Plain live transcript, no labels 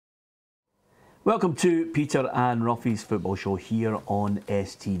Welcome to Peter and Ruffy's football show here on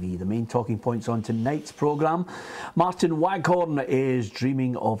STV. The main talking points on tonight's programme. Martin Waghorn is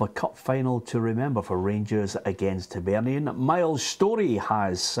dreaming of a cup final to remember for Rangers against Hibernian. Miles Storey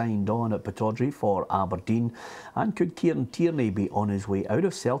has signed on at Pittodrie for Aberdeen. And could Kieran Tierney be on his way out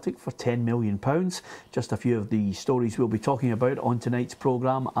of Celtic for £10 million? Just a few of the stories we'll be talking about on tonight's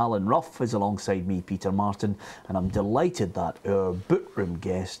programme. Alan Ruff is alongside me, Peter Martin, and I'm delighted that our bookroom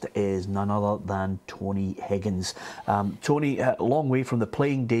guest is none other than Tony Higgins. Tony, a long way from the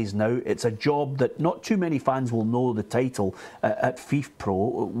playing days now. It's a job that not too many fans will know the title at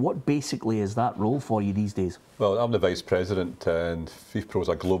FIFPro. What basically is that role for you these days? Well, I'm the Vice President, and FIFPro is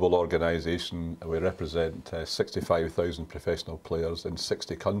a global organisation. We represent 65,000 professional players in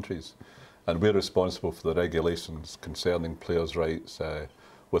 60 countries, and we're responsible for the regulations concerning players' rights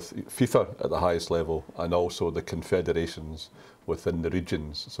with FIFA at the highest level and also the confederations within the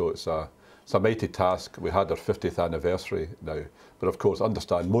regions. So it's a mighty task. We had our 50th anniversary now, but of course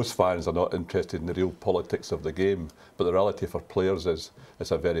understand most fans are not interested in the real politics of the game, but the reality for players is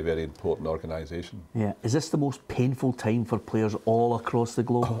it's a very, very important organisation. Yeah, is this the most painful time for players all across the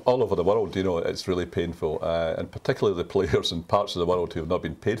globe? All over the world, you know, it's really painful, and particularly the players in parts of the world who have not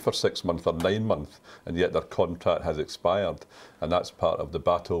been paid for 6 months or 9 months, and yet their contract has expired, and that's part of the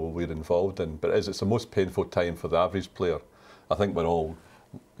battle we're involved in. But it's the most painful time for the average player. I think we're all,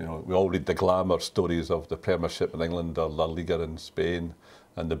 you know, we all read the glamour stories of the Premiership in England or La Liga in Spain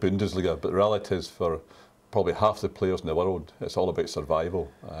and the Bundesliga, but the reality is for probably half the players in the world, it's all about survival,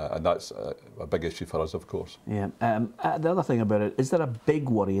 and that's a big issue for us, of course. Yeah. The other thing about it, is there a big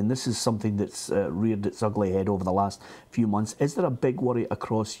worry, and this is something that's reared its ugly head over the last few months, is there a big worry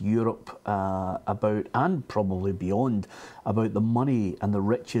across Europe about, and probably beyond, about the money and the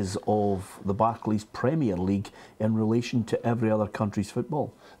riches of the Barclays Premier League in relation to every other country's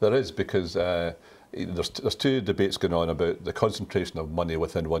football? There is, because there's two debates going on about the concentration of money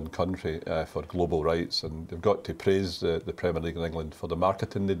within one country for global rights, and they've got to praise the Premier League in England for the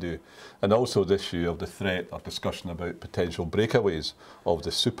marketing they do, and also the issue of the threat or discussion about potential breakaways of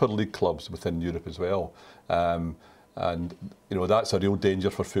the Super League clubs within Europe as well. And you know, that's a real danger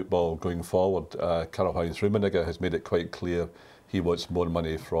for football going forward. Karl-Heinz Rummenigge has made it quite clear he wants more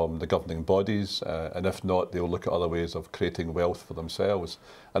money from the governing bodies, and if not, they'll look at other ways of creating wealth for themselves.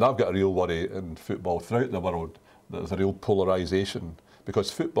 And I've got a real worry in football throughout the world that there's a real polarisation,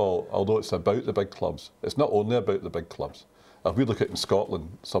 because football, although it's about the big clubs, it's not only about the big clubs. If we look at in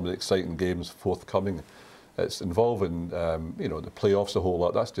Scotland, some of the exciting games forthcoming, it's involving you know, the playoffs a whole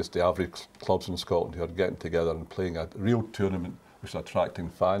lot. That's just the average clubs in Scotland who are getting together and playing a real tournament which is attracting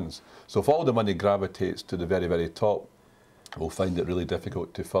fans. So if all the money gravitates to the very, very top, we'll find it really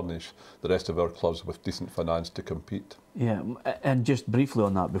difficult to furnish the rest of our clubs with decent finance to compete. Yeah, and just briefly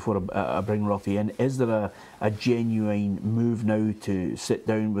on that before I bring Ruffy in, is there a genuine move now to sit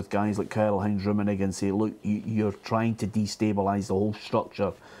down with guys like Karl-Heinz Rummenigge and say, look, you're trying to destabilise the whole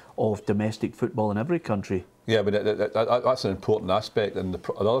structure of domestic football in every country? Yeah, I mean, that's an important aspect, and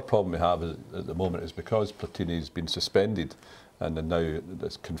another problem we have at the moment is because Platini's been suspended, and then now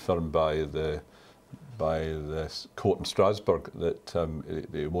it's confirmed by the court in Strasbourg that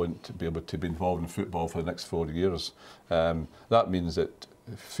they won't be able to be involved in football for the next 4 years. That means that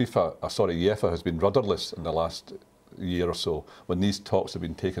UEFA has been rudderless in the last year or so when these talks have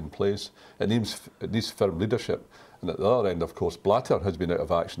been taking place. It needs firm leadership. And at the other end, of course, Blatter has been out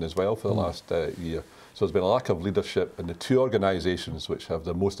of action as well for the last year. So there's been a lack of leadership in the two organisations which have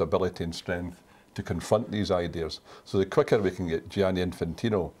the most ability and strength to confront these ideas. So the quicker we can get Gianni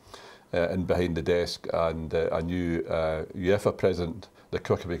Infantino in behind the desk and a new UEFA president, the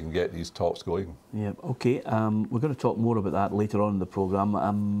quicker we can get these talks going. Yeah, okay. We're going to talk more about that later on in the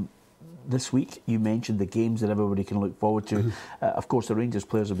programme. This week, you mentioned the games that everybody can look forward to. Of course, the Rangers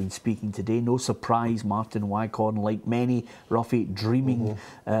players have been speaking today. No surprise, Martin Waghorn, like many, Ruffy, dreaming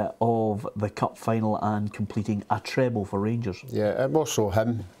of the cup final and completing a treble for Rangers. Yeah, more so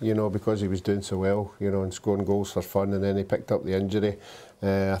him, you know, because he was doing so well, you know, and scoring goals for fun, and then he picked up the injury.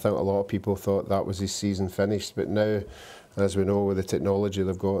 I think a lot of people thought that was his season finished, but now, as we know, with the technology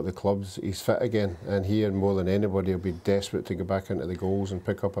they've got at the clubs, he's fit again, and he, and more than anybody, will be desperate to go back into the goals and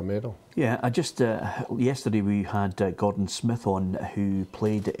pick up a medal. Yeah, yesterday we had Gordon Smith on, who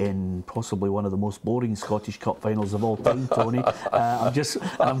played in possibly one of the most boring Scottish Cup finals of all time, Tony.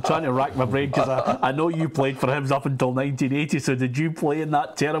 I'm trying to rack my brain, because I know you played for him up until 1980, so did you play in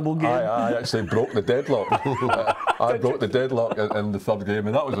that terrible game? I actually broke the deadlock. I broke the deadlock in the third game,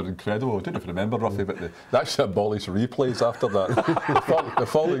 and that was incredible. I don't know if you remember, Ruffy, but they actually abolished replays replays after that. The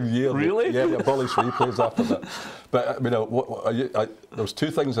following year, really? Yeah, they abolished replays after that. But I mean, there was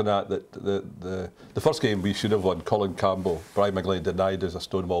two things in that. The first game we should have won. Colin Campbell, Brian McGlynn denied us a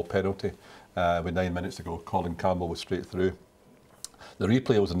Stonewall penalty with 9 minutes to go. Colin Campbell was straight through. The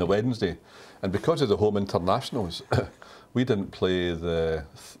replay was on the Wednesday, and because of the home internationals, we didn't play the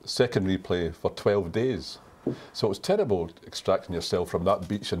second replay for 12 days. So it was terrible extracting yourself from that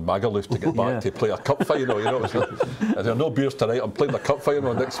beach in Magaluf to get back to play a cup final. You know, it was like, there are no beers tonight. I'm playing the cup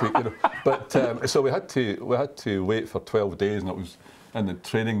final next week. You know, but so we had to wait for 12 days, and it was in the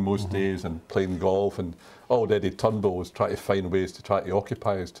training most days and playing golf. And already Turnbull was trying to find ways to try to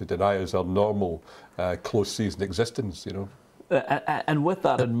occupy us, to deny us our normal close season existence. You know. And with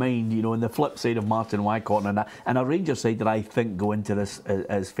that in mind, you know, on the flip side of Martin Waghorn and a Rangers side that I think go into this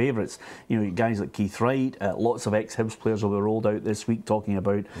as favourites, you know, guys like Keith Wright, lots of ex-Hibs players will be rolled out this week talking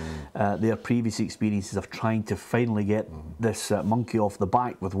about their previous experiences of trying to finally get this monkey off the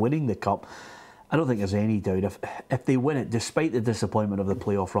back with winning the Cup. I don't think there's any doubt if they win it, despite the disappointment of the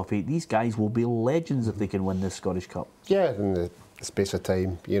playoff, Ruffy, these guys will be legends if they can win this Scottish Cup. Yeah, in the space of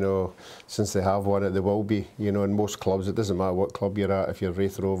time, you know, since they have won it, they will be, you know, in most clubs. It doesn't matter what club you're at, if you're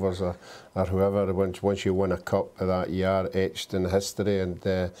Wraith Rovers or whoever, once you win a cup of that, you are etched in history, and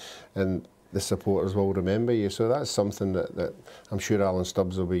the supporters will remember you. So that's something that I'm sure Alan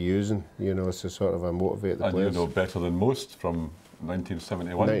Stubbs will be using, you know, to sort of motivate the players. And you know better than most from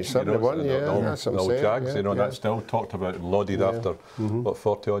 1971. 1971, you know, that's what I'm saying. saying. Jags, you know, that's still talked about and lauded after, what,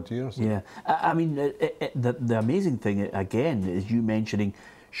 40 odd years? Yeah, I mean, the amazing thing, again, is you mentioning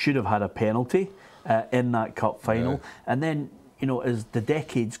should have had a penalty in that cup final, and then, you know, as the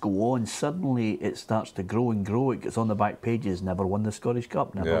decades go on, suddenly it starts to grow and grow. It gets on the back pages. Never won the Scottish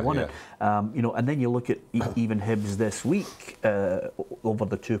Cup. Never won it. You know, and then you look at even Hibs this week over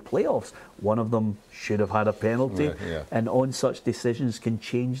the two playoffs. One of them should have had a penalty, and on such decisions can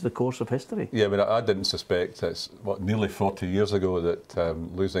change the course of history. Yeah, I mean, I didn't suspect it's nearly 40 years ago that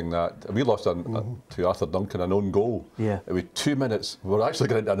losing that, we lost to Arthur Duncan an own goal. Yeah, it was 2 minutes. We're actually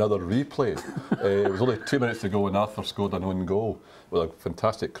getting into another replay. It was only 2 minutes to go, and Arthur scored an own goal with a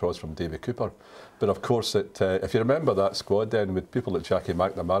fantastic cross from Davy Cooper. But of course, if you remember that squad then, with people like Jackie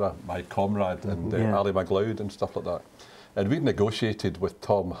McNamara, my comrade, and Ali MacLeod and stuff like that, and we'd negotiated with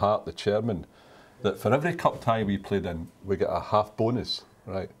Tom Hart, the chairman, that for every cup tie we played in, we get a half bonus,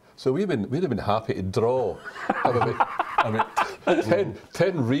 right? So we'd have been happy to draw. I mean, 10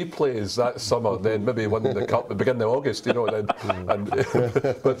 replays that summer, then maybe won the cup at the beginning of August, you know.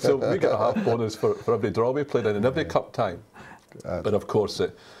 But so we get a half bonus for every draw we played in every cup tie. But of course,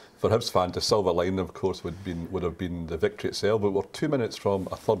 for Hibs fans, the silver lining, of course, would have been the victory itself. But we're 2 minutes from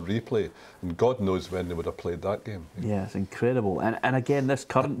a third replay, and God knows when they would have played that game. Yeah, it's incredible. And again, this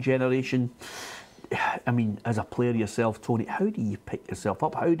current generation, I mean, as a player yourself, Tony, how do you pick yourself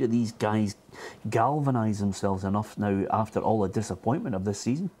up? How do these guys galvanise themselves enough now after all the disappointment of this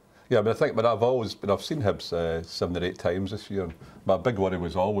season? Yeah, I mean, I've seen Hibs 7 or 8 times this year. And my big worry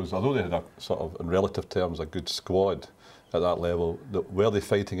was always, although they had a sort of, in relative terms, a good squad at that level, were they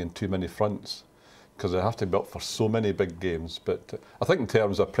fighting in too many fronts? Because they have to be up for so many big games. But I think in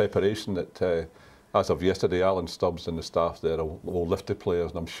terms of preparation, that as of yesterday, Alan Stubbs and the staff there will lift the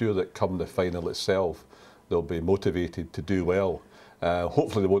players, and I'm sure that come the final itself, they'll be motivated to do well.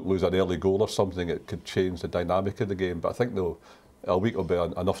 Hopefully they won't lose an early goal or something. It could change the dynamic of the game. But I think a week will be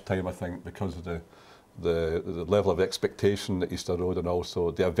enough time, I think, because of the level of expectation at Easter Road, and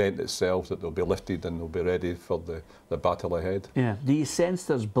also the event itself, that they'll be lifted and they'll be ready for the battle ahead. Yeah. Do you sense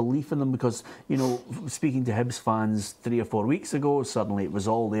there's belief in them? Because, you know, speaking to Hibs fans 3 or 4 weeks ago, suddenly it was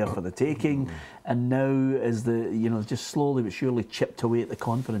all there for the taking, and now as just slowly but surely chipped away at the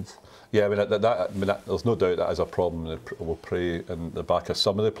confidence. Yeah, I mean, there's no doubt that is a problem that will prey in the back of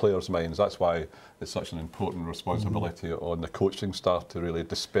some of the players' minds. That's why it's such an important responsibility on the coaching staff to really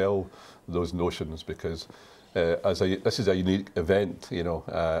dispel those notions, because this is a unique event, you know,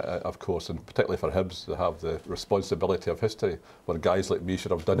 of course, and particularly for Hibs, they have the responsibility of history, where guys like me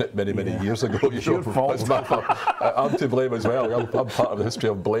should have done it many years ago. It's your fault. I'm to blame as well. I'm part of the history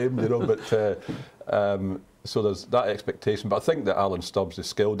of blame, you know, but so there's that expectation. But I think that Alan Stubbs is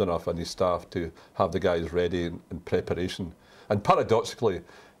skilled enough and his staff to have the guys ready in preparation. And paradoxically,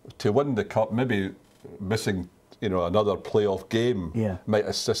 to win the cup, maybe missing, you know, another playoff game might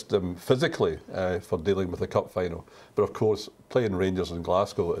assist them physically for dealing with the cup final. But of course, playing Rangers in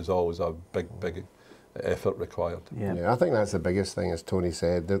Glasgow is always a big effort required. Yeah, I think that's the biggest thing, as Tony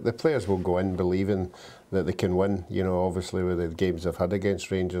said. The players will go in believing that they can win. You know, obviously with the games they've had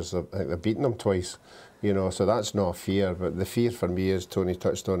against Rangers, I think they've beaten them twice. You know, so that's not a fear. But the fear for me, as Tony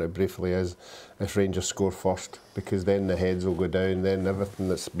touched on it briefly, is if Rangers score first, because then the heads will go down, then everything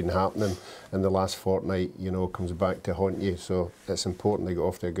that's been happening in the last fortnight, you know, comes back to haunt you. So it's important to get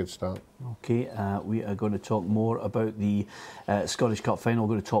off to a good start. Okay, we are going to talk more about the Scottish Cup final.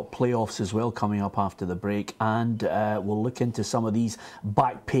 We're going to talk playoffs as well coming up after the break, and we'll look into some of these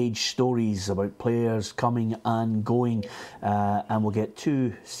back page stories about players coming and going, and we'll get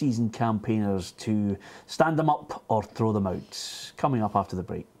two seasoned campaigners to stand them up or throw them out. Coming up after the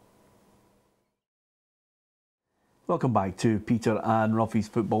break. Welcome back to Peter and Ruffy's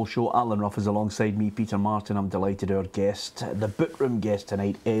Football Show. Alan Ruff is alongside me, Peter Martin. I'm delighted our guest, the boot-room guest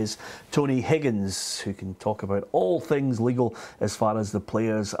tonight, is Tony Higgins, who can talk about all things legal as far as the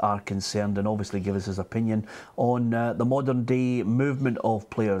players are concerned, and obviously give us his opinion on the modern-day movement of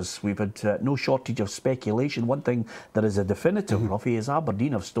players. We've had no shortage of speculation. One thing that is a definitive, Ruffy, is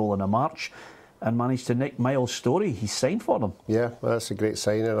Aberdeen have stolen a march and managed to nick Miles' Story. He's signed for them. Yeah, well, that's a great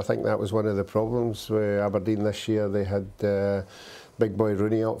signing. I think that was one of the problems with Aberdeen this year. They had big boy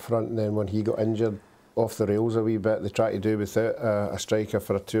Rooney up front, and then when he got injured off the rails a wee bit, they tried to do without a striker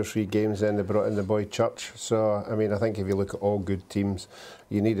for 2 or 3 games, then they brought in the boy Church. So, I mean, I think if you look at all good teams,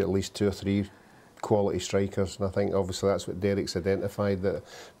 you need at least 2 or 3 quality strikers, and I think obviously that's what Derek's identified, that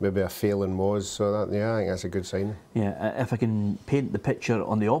maybe a failing was. So that, yeah, I think that's a good sign. Yeah, if I can paint the picture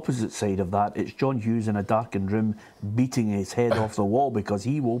on the opposite side of that, it's John Hughes in a darkened room beating his head off the wall, because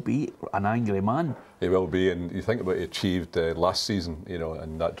he will be an angry man. He will be, and you think about what he achieved last season, you know,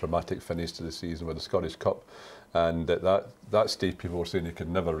 and that dramatic finish to the season with the Scottish Cup. And at that stage, people were saying he could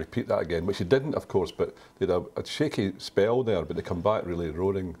never repeat that again, which he didn't, of course, but they had a shaky spell there, but they come back really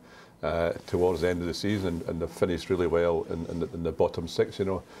roaring towards the end of the season, and they've finished really well in the bottom 6, you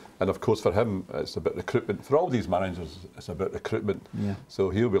know. And of course for him, it's about recruitment. For all these managers, it's about recruitment. Yeah. So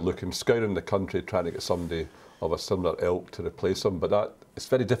he'll be looking, scouring the country, trying to get somebody of a similar ilk to replace him. But it's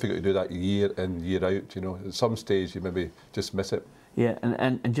very difficult to do that year in, year out, you know. At some stage, you maybe just miss it. Yeah,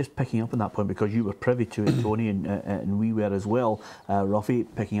 and just picking up on that point, because you were privy to it, Tony, and we were as well, Ruffy,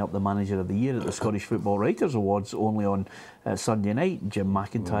 picking up the Manager of the Year at the Scottish Football Writers Awards only on Sunday night. Jim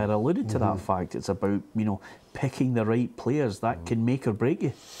McIntyre alluded to that fact. It's about, you know, picking the right players. That can make or break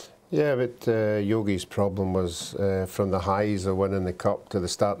you. Yeah, but Yogi's problem was from the highs of winning the Cup to the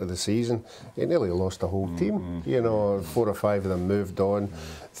start of the season, he nearly lost the whole team. You know, 4 or 5 of them moved on,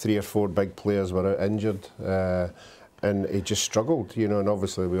 3 or 4 big players were out injured. And he just struggled, you know, and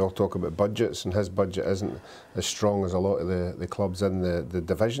obviously we all talk about budgets, and his budget isn't as strong as a lot of the clubs in the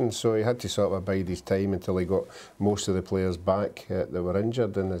division, so he had to sort of abide his time until he got most of the players back that were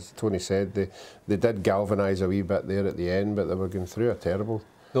injured. And as Tony said, they did galvanise a wee bit there at the end, but they were going through a terrible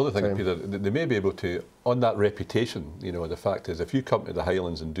The other thing, Peter, they may be able to, on that reputation, you know, the fact is if you come to the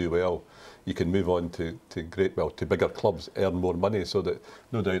Highlands and do well, you can move on to bigger clubs, earn more money, so that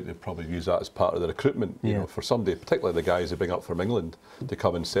no doubt they probably use that as part of the recruitment, you know, for somebody, particularly the guys they bring up from England, to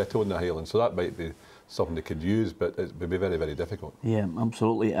come and settle in the Highlands. So that might be something they could use, but it would be very, very difficult. Yeah,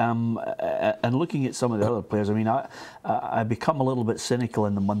 absolutely. And looking at some of the other players, I mean, I become a little bit cynical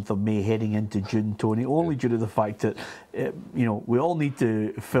in the month of May heading into June, Tony, only due to the fact that, you know, we all need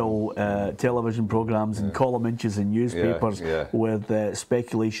to fill television programmes and column inches in newspapers with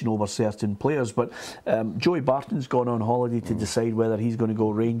speculation over certain players. But Joey Barton's gone on holiday to decide whether he's going to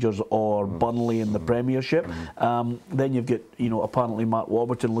go Rangers or Burnley in the Premiership. Then you've got, you know, apparently Mark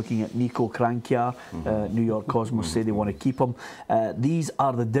Warburton looking at Nico Kranjčar. New York Cosmos say they want to keep him. These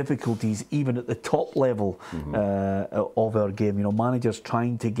are the difficulties even at the top level of our game. You know, managers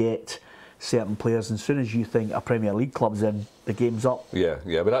trying to get certain players, and as soon as you think a Premier League club's in, the game's up. Yeah,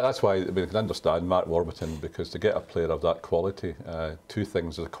 but that's why I mean, I can understand Mark Warburton, because to get a player of that quality, 2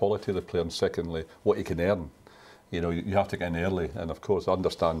 things: the quality of the player, and secondly, what he can earn. You know, you have to get in early, and of course I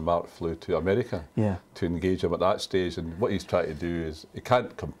understand Mark flew to America to engage him at that stage, and what he's trying to do is he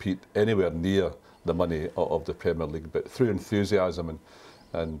can't compete anywhere near the money of the Premier League, but through enthusiasm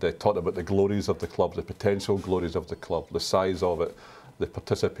and talking about the glories of the club, the potential glories of the club, the size of it, the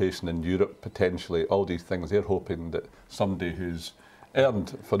participation in Europe potentially, all these things, they're hoping that somebody who's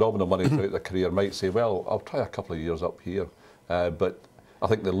earned phenomenal money throughout their career might say, well, I'll try a couple of years up here. But I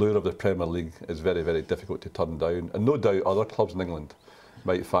think the lure of the Premier League is very, very difficult to turn down, and no doubt other clubs in England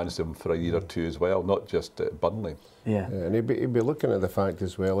might fancy him for a year or 2 as well, not just Burnley. And he'd be looking at the fact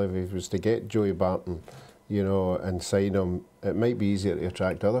as well, if he was to get Joey Barton, you know, and sign him, it might be easier to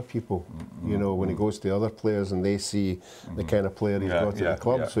attract other people, you know, when he goes to other players and they see the kind of player he's got at the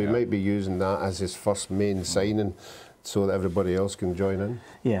club. So he might be using that as his first main signing so that everybody else can join in.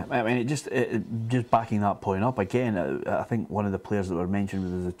 Yeah, I mean, just backing that point up again, I think one of the players that were mentioned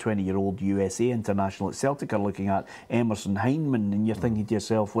was a 20-year-old USA international at Celtic are looking at Emerson Hyndman, and you're thinking to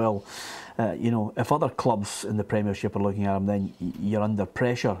yourself, well, you know, if other clubs in the Premiership are looking at him, then you're under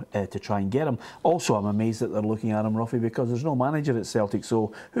pressure to try and get him. Also, I'm amazed that they're looking at him, Ruffy, because there's no manager at Celtic,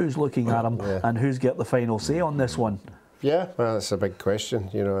 so who's looking at him and who's got the final say on this one? Yeah, well, that's a big question,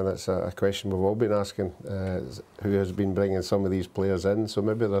 you know, and it's a question we've all been asking, who has been bringing some of these players in. So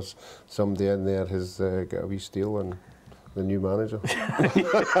maybe there's somebody in there who's got a wee steal on the new manager. I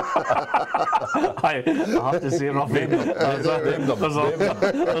have to say, Ruffy,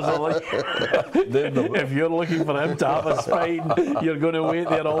 if you're looking for him to have a spine, you're going to wait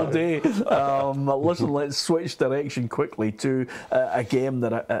there all day. Listen, let's switch direction quickly to a game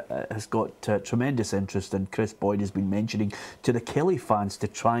that has got tremendous interest, and Chris Boyd has been mentioning to the Kelly fans to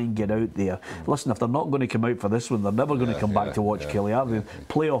try and get out there. Listen, if they're not going to come out for this one, they're never going to come back to watch Kelly, are they?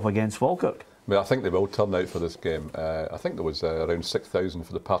 Playoff against Falkirk. I mean, I think they will turn out for this game. I think there was around 6,000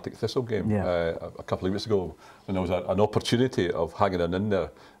 for the Partick Thistle game a couple of weeks ago, when there was an opportunity of hanging in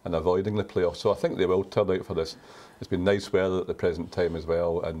there and avoiding the playoffs. So I think they will turn out for this. It's been nice weather at the present time as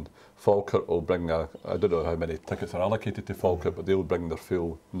well, and Falkirk will bring I don't know how many tickets are allocated to Falkirk, but they'll bring their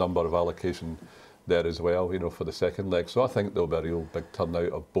full number of allocation there as well, you know, for the second leg. So I think there'll be a real big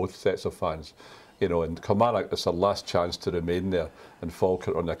turnout of both sets of fans. You know, and Kilmarnock, it's their last chance to remain there, and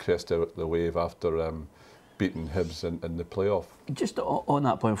Falkirk on the crest of the wave after beating Hibs in the playoff. Just on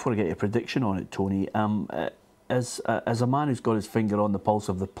that point, before I get your prediction on it, Tony, as a man who's got his finger on the pulse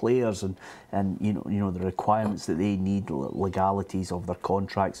of the players and you know the requirements that they need, legalities of their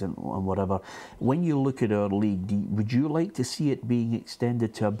contracts and whatever, when you look at our league, would you like to see it being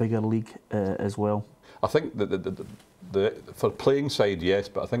extended to a bigger league as well? I think that for playing side, yes,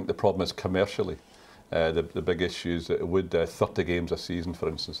 but I think the problem is commercially. The big issue is that it would 30 games a season, for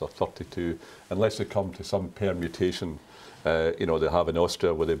instance, or 32, unless they come to some permutation, you know, they have in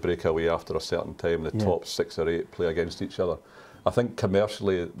Austria where they break away after a certain time, the top 6 or 8 play against each other. I think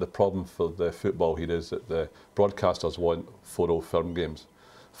commercially the problem for the football here is that the broadcasters want 4 Old Firm games.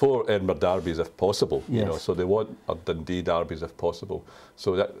 4 Edinburgh derbies if possible, you know, so they want a Dundee derbies if possible.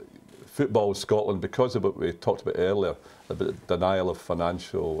 So that Football Scotland, because of what we talked about earlier, about denial of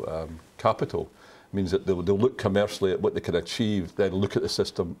financial capital, means that they'll look commercially at what they can achieve, then look at the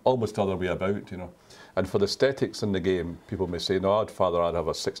system almost the other way about, you know. And for the aesthetics in the game, people may say, no, I'd have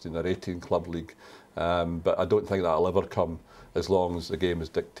a 16 or 18 club league, but I don't think that'll ever come as long as the game is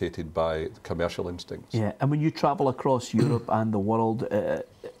dictated by commercial instincts. Yeah, and when you travel across Europe and the world,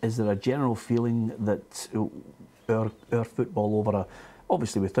 is there a general feeling that our football over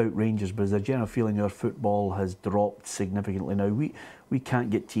obviously without Rangers, but is there a general feeling our football has dropped significantly now? We can't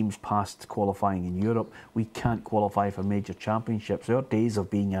get teams past qualifying in Europe. We can't qualify for major championships. Our days of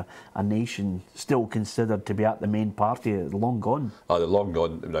being a nation still considered to be at the main party are long gone. They're long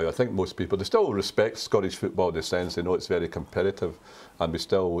gone now. I think most people, they still respect Scottish football in the sense they know it's very competitive, and we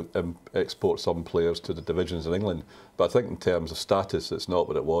still export some players to the divisions in England. But I think in terms of status, it's not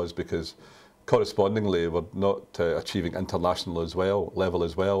what it was, because correspondingly, we're not achieving international level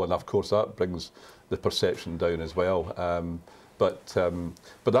as well, and of course that brings the perception down as well. But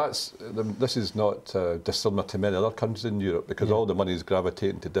this is not dissimilar to many other countries in Europe, because all the money is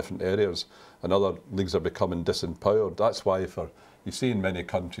gravitating to different areas, and other leagues are becoming disempowered. That's why you see in many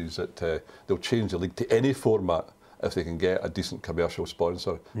countries that they'll change the league to any format if they can get a decent commercial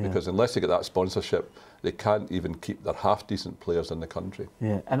sponsor, because unless they get that sponsorship, they can't even keep their half-decent players in the country.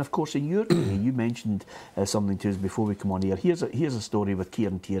 Yeah, and of course in Europe, you mentioned something to us before we come on here. Here's a story with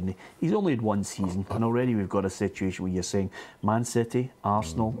Kieran Tierney. He's only had one season, and already we've got a situation where you're saying Man City,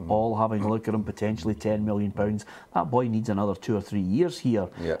 Arsenal, all having a look at him, potentially £10 million. That boy needs another 2 or 3 years here.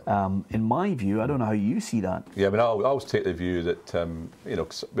 In my view, I don't know how you see that. Yeah, I mean, I always take the view that, you know,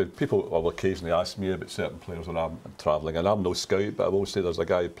 people will occasionally ask me about certain players when I'm travelling, and I'm no scout, but I will say there's a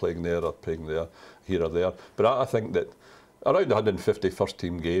guy playing there or playing there, here or there. But I think that around 150 first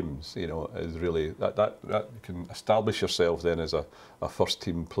team games, you know, is really that you can establish yourself then as a first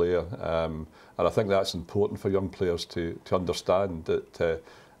team player, and I think that's important for young players to understand that.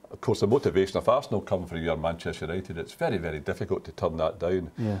 Of course, the motivation, if Arsenal come for a year, Manchester United, it's very, very difficult to turn that down.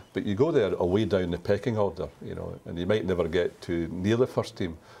 But you go there away down the pecking order, you know, and you might never get to near the first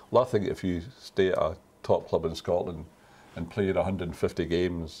team. Well, I think if you stay at a top club in Scotland and play 150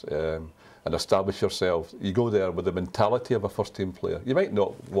 games and establish yourself, you go there with the mentality of a first team player. You might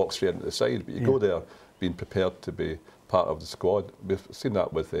not walk straight into the side, but you go there being prepared to be part of the squad. We've seen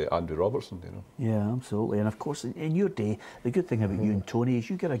that with Andrew Robertson, you know. Yeah, absolutely. And of course, in your day, the good thing about you and Tony is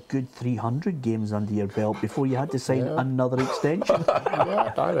you got a good 300 games under your belt before you had to sign another extension.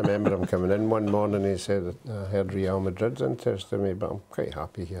 Yeah, I remember him coming in one morning. He said, I heard Real Madrid's interested in me, but I'm quite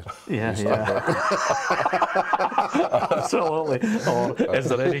happy here. Yeah, absolutely. Or is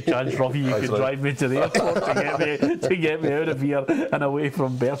there any chance, Robbie, you could drive me to the airport to get me out of here and away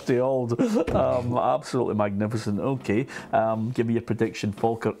from Berthiaud? Absolutely magnificent. Okay, give me your prediction,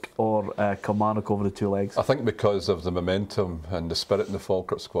 Falkirk or Kilmarnock over the two legs? I think because of the momentum and the spirit in the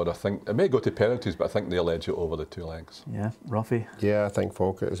Falkirk squad, I think it may go to penalties, but I think they'll edge it over the two legs. Yeah, Ruffy? Yeah, I think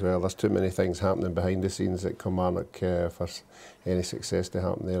Falkirk as well. There's too many things happening behind the scenes at Kilmarnock for any success to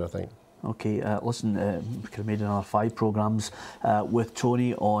happen there, I think. Okay, listen, we could have made another 5 programmes with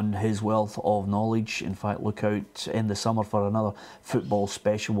Tony on his wealth of knowledge. In fact, look out in the summer for another football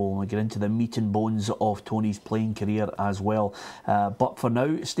special when we get into the meat and bones of Tony's playing career as well. But for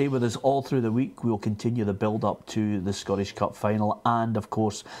now, stay with us all through the week. We will continue the build-up to the Scottish Cup final, and of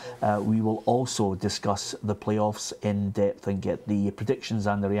course, we will also discuss the playoffs in depth and get the predictions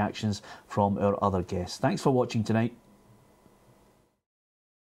and the reactions from our other guests. Thanks for watching tonight.